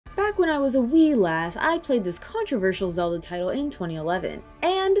I was a wee lass, I played this controversial Zelda title in 2011,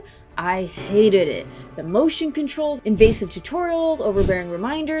 and I hated it. The motion controls, invasive tutorials, overbearing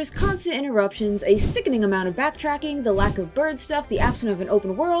reminders, constant interruptions, a sickening amount of backtracking, the lack of bird stuff, the absence of an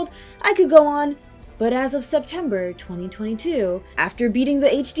open world. I could go on. But as of September 2022, after beating the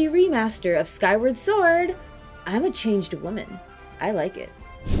HD remaster of Skyward Sword, I'm a changed woman. I like it.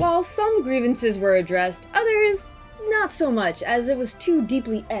 While some grievances were addressed, others not so much, as it was too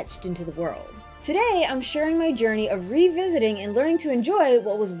deeply etched into the world. Today, I'm sharing my journey of revisiting and learning to enjoy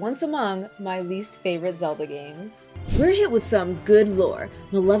what was once among my least favorite Zelda games. We're hit with some good lore.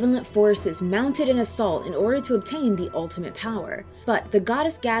 Malevolent forces mounted an assault in order to obtain the ultimate power. But the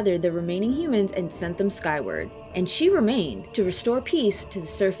goddess gathered the remaining humans and sent them skyward. And she remained to restore peace to the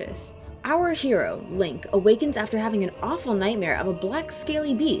surface. Our hero, Link, awakens after having an awful nightmare of a black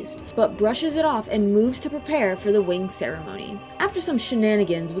scaly beast, but brushes it off and moves to prepare for the wing ceremony. After some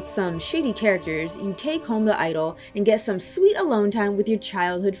shenanigans with some shady characters, you take home the idol and get some sweet alone time with your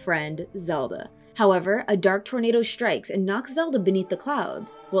childhood friend, Zelda. However, a dark tornado strikes and knocks Zelda beneath the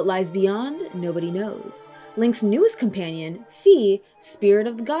clouds. What lies beyond, nobody knows. Link's newest companion, Fi, Spirit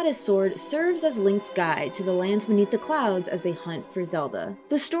of the Goddess Sword, serves as Link's guide to the lands beneath the clouds as they hunt for Zelda.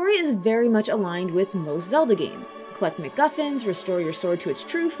 The story is very much aligned with most Zelda games. Collect MacGuffins, restore your sword to its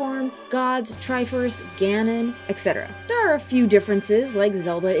true form, gods, Triforce, Ganon, etc. There are a few differences, like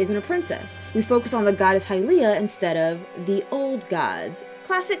Zelda isn't a princess. We focus on the goddess Hylia instead of the old gods.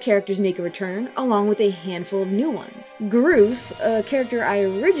 Classic characters make a return, along with a handful of new ones. Groose, a character I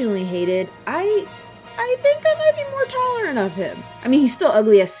originally hated, I think I might be more tolerant of him. I mean, he's still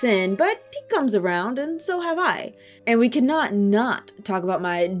ugly as sin, but he comes around, and so have I. And we cannot not talk about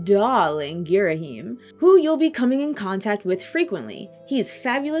my darling Girahim, who you'll be coming in contact with frequently. He's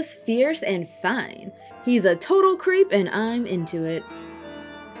fabulous, fierce, and fine. He's a total creep, and I'm into it.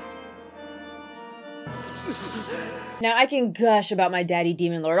 Now, I can gush about my daddy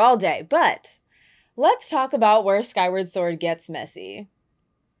Demon Lord all day, but let's talk about where Skyward Sword gets messy.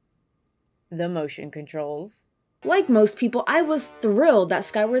 The motion controls. Like most people, I was thrilled that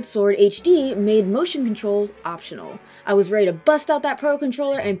Skyward Sword HD made motion controls optional. I was ready to bust out that Pro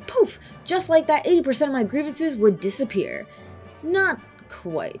Controller and poof, just like that, 80% of my grievances would disappear. Not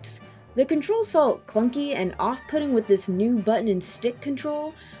quite. The controls felt clunky and off-putting with this new button and stick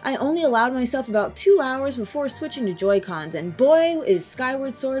control. I only allowed myself about 2 hours before switching to Joy-Cons, and boy is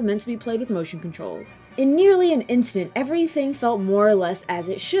Skyward Sword meant to be played with motion controls. In nearly an instant, everything felt more or less as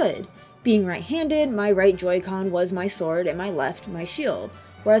it should. Being right-handed, my right Joy-Con was my sword and my left my shield.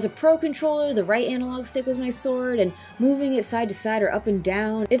 Whereas a Pro Controller, the right analog stick was my sword, and moving it side to side or up and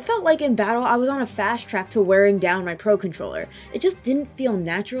down, it felt like in battle I was on a fast track to wearing down my Pro Controller. It just didn't feel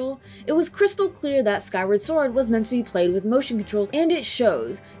natural. It was crystal clear that Skyward Sword was meant to be played with motion controls, and it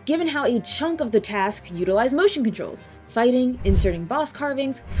shows, given how a chunk of the tasks utilize motion controls. Fighting, inserting boss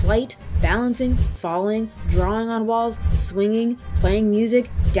carvings, flight, balancing, falling, drawing on walls, swinging, playing music,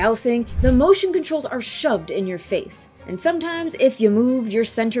 dousing. The motion controls are shoved in your face. And sometimes, if you moved, your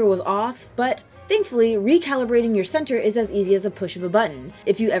center was off, but thankfully, recalibrating your center is as easy as a push of a button,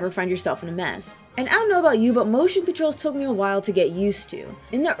 if you ever find yourself in a mess. And I don't know about you, but motion controls took me a while to get used to.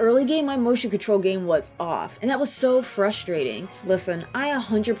 In the early game, my motion control game was off, and that was so frustrating. Listen, I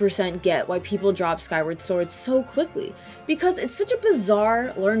 100% get why people drop Skyward Sword so quickly, because it's such a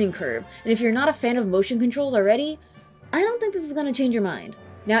bizarre learning curve, and if you're not a fan of motion controls already, I don't think this is gonna change your mind.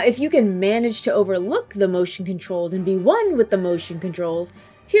 Now, if you can manage to overlook the motion controls and be one with the motion controls,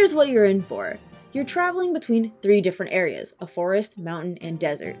 here's what you're in for. You're traveling between 3 different areas, a forest, mountain, and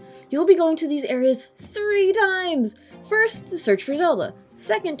desert. You'll be going to these areas 3 times! First, to search for Zelda,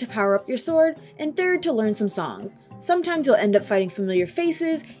 second, to power up your sword, and third, to learn some songs. Sometimes you'll end up fighting familiar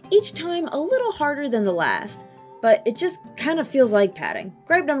faces, each time a little harder than the last. But it just kind of feels like padding.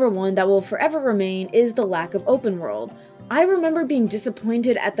 Gripe number 1 that will forever remain is the lack of open world. I remember being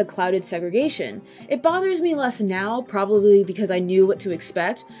disappointed at the clouded segregation. It bothers me less now, probably because I knew what to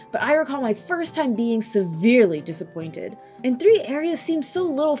expect, but I recall my first time being severely disappointed. And 3 areas seem so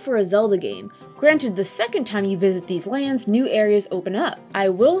little for a Zelda game. Granted, the second time you visit these lands, new areas open up. I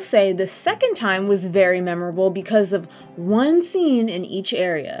will say the second time was very memorable because of one scene in each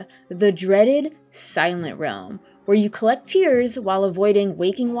area, the dreaded Silent Realm, where you collect tears while avoiding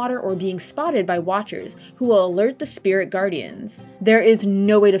waking water or being spotted by watchers who will alert the spirit guardians. There is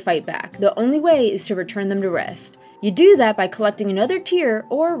no way to fight back. The only way is to return them to rest. You do that by collecting another tear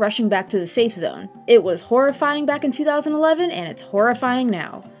or rushing back to the safe zone. It was horrifying back in 2011 and it's horrifying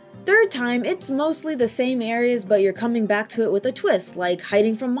now. Third time, it's mostly the same areas, but you're coming back to it with a twist, like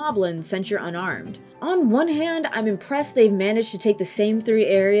hiding from moblins since you're unarmed. On one hand, I'm impressed they've managed to take the same 3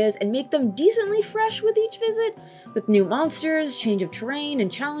 areas and make them decently fresh with each visit, with new monsters, change of terrain,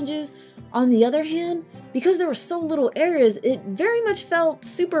 and challenges. On the other hand, because there were so little areas, it very much felt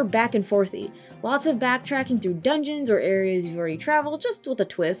super back and forthy. Lots of backtracking through dungeons or areas you've already traveled, just with a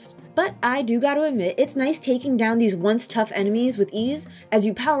twist. But I do gotta admit, it's nice taking down these once tough enemies with ease as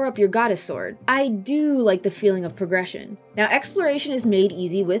you power up your goddess sword. I do like the feeling of progression. Now, exploration is made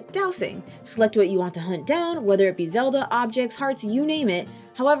easy with dowsing. Select what you want to hunt down, whether it be Zelda, objects, hearts, you name it.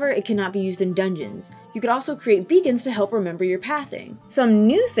 However, it cannot be used in dungeons. You could also create beacons to help remember your pathing. Some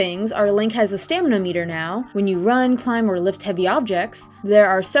new things are Link has a stamina meter now. When you run, climb, or lift heavy objects, there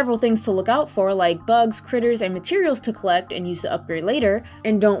are several things to look out for, like bugs, critters, and materials to collect and use to upgrade later.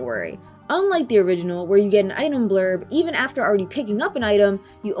 And don't worry, unlike the original, where you get an item blurb, even after already picking up an item,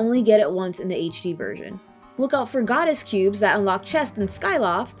 you only get it once in the HD version. Look out for goddess cubes that unlock chests in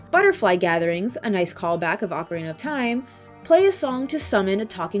Skyloft, butterfly gatherings, a nice callback of Ocarina of Time, play a song to summon a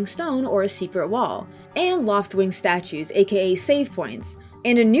talking stone or a secret wall, and loftwing statues, aka save points.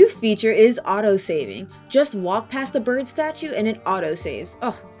 And a new feature is auto-saving. Just walk past the bird statue and it auto-saves.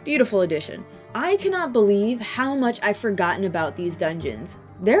 Oh, beautiful addition. I cannot believe how much I've forgotten about these dungeons.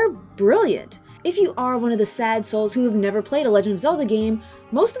 They're brilliant. If you are one of the sad souls who have never played a Legend of Zelda game,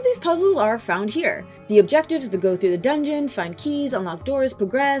 most of these puzzles are found here. The objective is to go through the dungeon, find keys, unlock doors,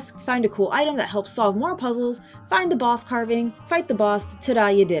 progress, find a cool item that helps solve more puzzles, find the boss carving, fight the boss, ta-da,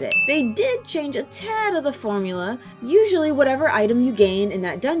 you did it. They did change a tad of the formula. Usually whatever item you gain in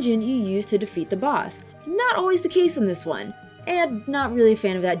that dungeon you use to defeat the boss. Not always the case in this one, and not really a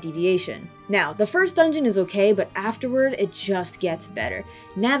fan of that deviation. Now, the first dungeon is okay, but afterward, it just gets better.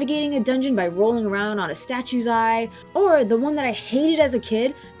 Navigating a dungeon by rolling around on a statue's eye, or the one that I hated as a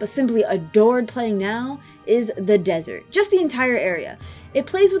kid, but simply adored playing now, is the desert. Just the entire area. It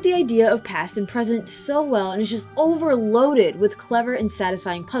plays with the idea of past and present so well, and is just overloaded with clever and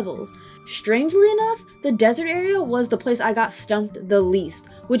satisfying puzzles. Strangely enough, the desert area was the place I got stumped the least,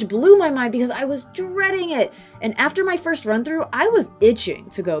 which blew my mind because I was dreading it, and after my first run through, I was itching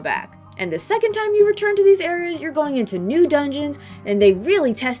to go back. And the second time you return to these areas, you're going into new dungeons, and they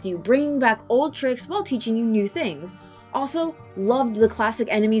really test you, bringing back old tricks while teaching you new things. Also, loved the classic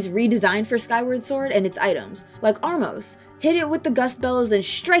enemies redesigned for Skyward Sword and its items, like Armos. Hit it with the gust bellows, then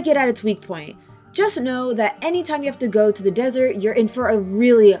strike it at its weak point. Just know that anytime you have to go to the desert, you're in for a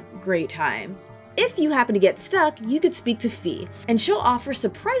really great time. If you happen to get stuck, you could speak to Fee, and she'll offer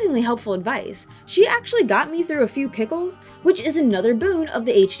surprisingly helpful advice. She actually got me through a few pickles, which is another boon of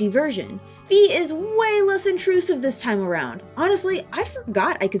the HD version. Fee is way less intrusive this time around. Honestly, I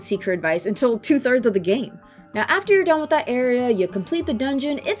forgot I could seek her advice until 2/3 of the game. Now after you're done with that area, you complete the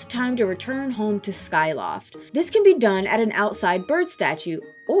dungeon, it's time to return home to Skyloft. This can be done at an outside bird statue,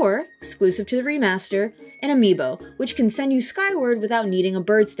 or, exclusive to the remaster, an amiibo, which can send you skyward without needing a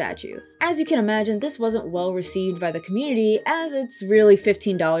bird statue. As you can imagine, this wasn't well received by the community, as it's really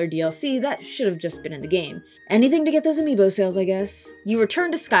 $15 DLC that should have just been in the game. Anything to get those amiibo sales, I guess. You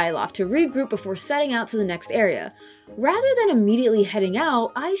return to Skyloft to regroup before setting out to the next area. Rather than immediately heading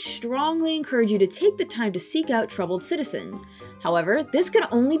out, I strongly encourage you to take the time to seek out troubled citizens. However, this can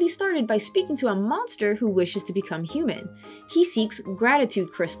only be started by speaking to a monster who wishes to become human. He seeks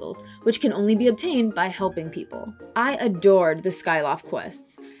gratitude crystals, which can only be obtained by helping people. I adored the Skyloft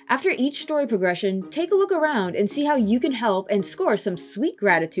quests. After each story progression, take a look around and see how you can help and score some sweet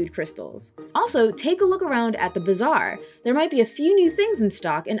gratitude crystals. Also, take a look around at the bazaar. There might be a few new things in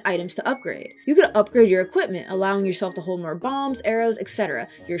stock and items to upgrade. You could upgrade your equipment, allowing yourself to hold more bombs, arrows, etc.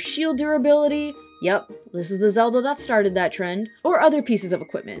 Your shield durability. Yep, this is the Zelda that started that trend, or other pieces of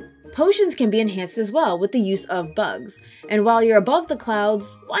equipment. Potions can be enhanced as well with the use of bugs. And while you're above the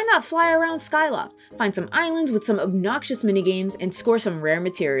clouds, why not fly around Skyloft? Find some islands with some obnoxious minigames and score some rare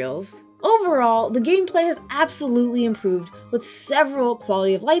materials. Overall, the gameplay has absolutely improved with several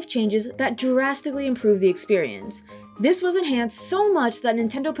quality of life changes that drastically improve the experience. This was enhanced so much that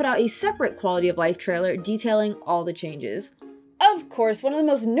Nintendo put out a separate quality of life trailer detailing all the changes. Of course, one of the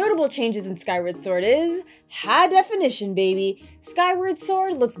most notable changes in Skyward Sword is high definition, baby. Skyward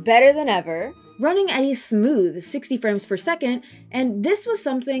Sword looks better than ever, running at a smooth 60 frames per second, and this was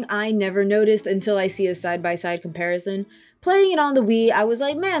something I never noticed until I see a side-by-side comparison. Playing it on the Wii, I was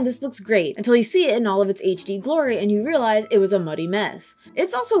like, man, this looks great, until you see it in all of its HD glory and you realize it was a muddy mess.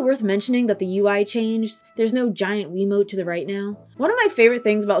 It's also worth mentioning that the UI changed. There's no giant Wiimote to the right now. One of my favorite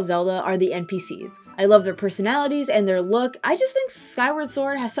things about Zelda are the NPCs. I love their personalities and their look. I just think Skyward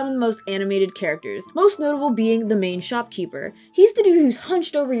Sword has some of the most animated characters, most notable being the main shopkeeper. He's the dude who's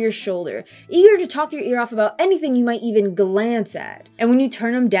hunched over your shoulder, eager to talk your ear off about anything you might even glance at. And when you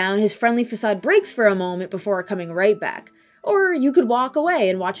turn him down, his friendly facade breaks for a moment before coming right back. Or you could walk away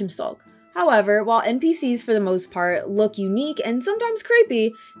and watch him sulk. However, while NPCs for the most part look unique and sometimes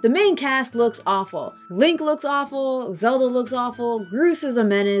creepy, the main cast looks awful. Link looks awful, Zelda looks awful, Groose is a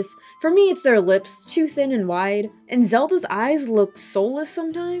menace. For me, it's their lips, too thin and wide, and Zelda's eyes look soulless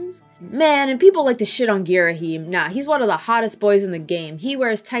sometimes. Man, and people like to shit on Girahim. Nah, he's one of the hottest boys in the game. He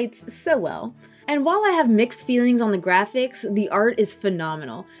wears tights so well. And while I have mixed feelings on the graphics, the art is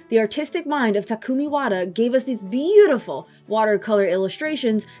phenomenal. The artistic mind of Takumi Wada gave us these beautiful watercolor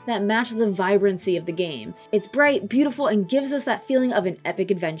illustrations that match the vibrancy of the game. It's bright, beautiful, and gives us that feeling of an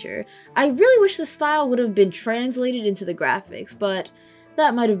epic adventure. I really wish the style would have been translated into the graphics, but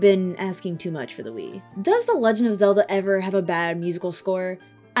that might have been asking too much for the Wii. Does The Legend of Zelda ever have a bad musical score?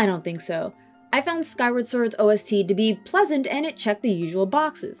 I don't think so. I found Skyward Sword's OST to be pleasant and it checked the usual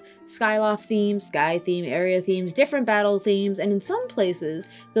boxes. Skyloft themes, sky theme, area themes, different battle themes, and in some places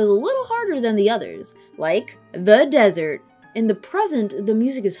goes a little harder than the others, like the desert. In the present, the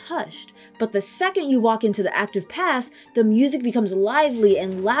music is hushed, but the second you walk into the active past, the music becomes lively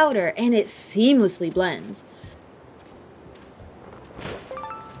and louder and it seamlessly blends.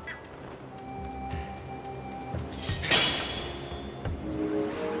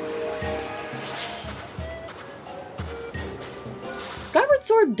 Skyward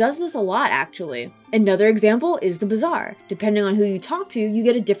Sword does this a lot, actually. Another example is the bazaar. Depending on who you talk to, you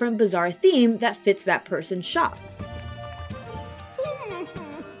get a different bazaar theme that fits that person's shop.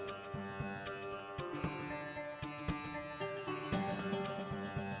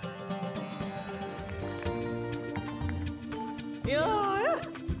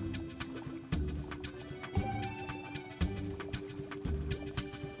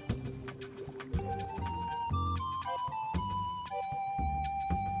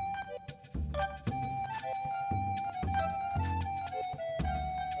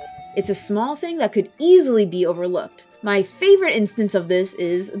 It's a small thing that could easily be overlooked. My favorite instance of this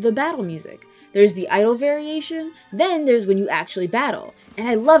is the battle music. There's the idle variation, then there's when you actually battle. And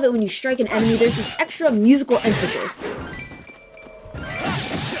I love it when you strike an enemy, there's this extra musical emphasis.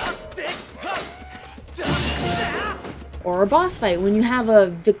 Or a boss fight when you have a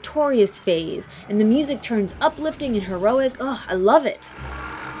victorious phase and the music turns uplifting and heroic. Ugh, I love it.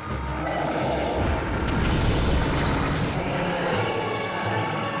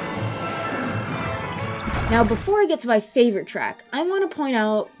 Now, before I get to my favorite track, I want to point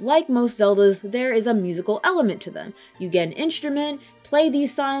out, like most Zeldas, there is a musical element to them. You get an instrument, play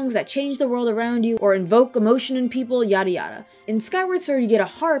these songs that change the world around you, or invoke emotion in people, yada yada. In Skyward Sword, you get a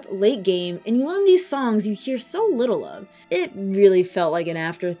harp late game, and you learn these songs you hear so little of. It really felt like an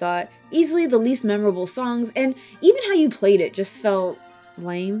afterthought, easily the least memorable songs, and even how you played it just felt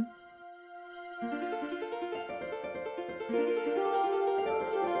lame.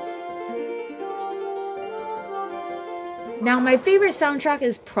 Now, my favorite soundtrack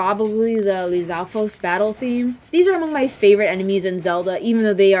is probably the Lizalfos battle theme. These are among my favorite enemies in Zelda, even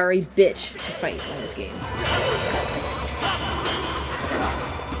though they are a bitch to fight in this game.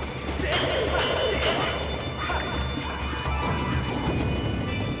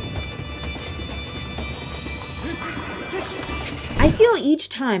 I feel each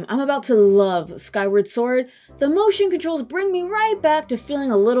time I'm about to love Skyward Sword, the motion controls bring me right back to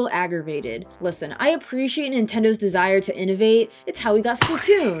feeling a little aggravated. Listen, I appreciate Nintendo's desire to innovate. It's how we got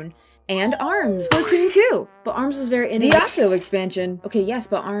Splatoon. And ARMS. Splatoon 2. But ARMS was very innovative. The Octo expansion. Okay, yes,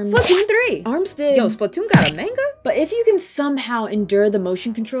 but ARMS. Splatoon 3. ARMS did. Yo, Splatoon got a manga? But if you can somehow endure the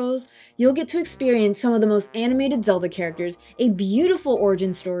motion controls, you'll get to experience some of the most animated Zelda characters, a beautiful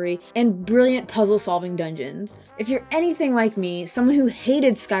origin story, and brilliant puzzle-solving dungeons. If you're anything like me, someone who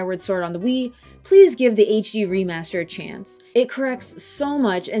hated Skyward Sword on the Wii, please give the HD remaster a chance. It corrects so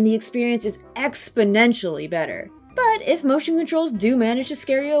much and the experience is exponentially better. But if motion controls do manage to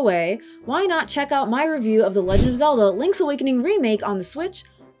scare you away, why not check out my review of The Legend of Zelda Link's Awakening Remake on the Switch,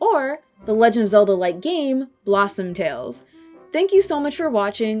 or The Legend of Zelda-like game, Blossom Tales. Thank you so much for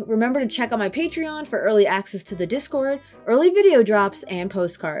watching. Remember to check out my Patreon for early access to the Discord, early video drops, and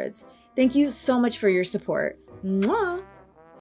postcards. Thank you so much for your support. Mwah!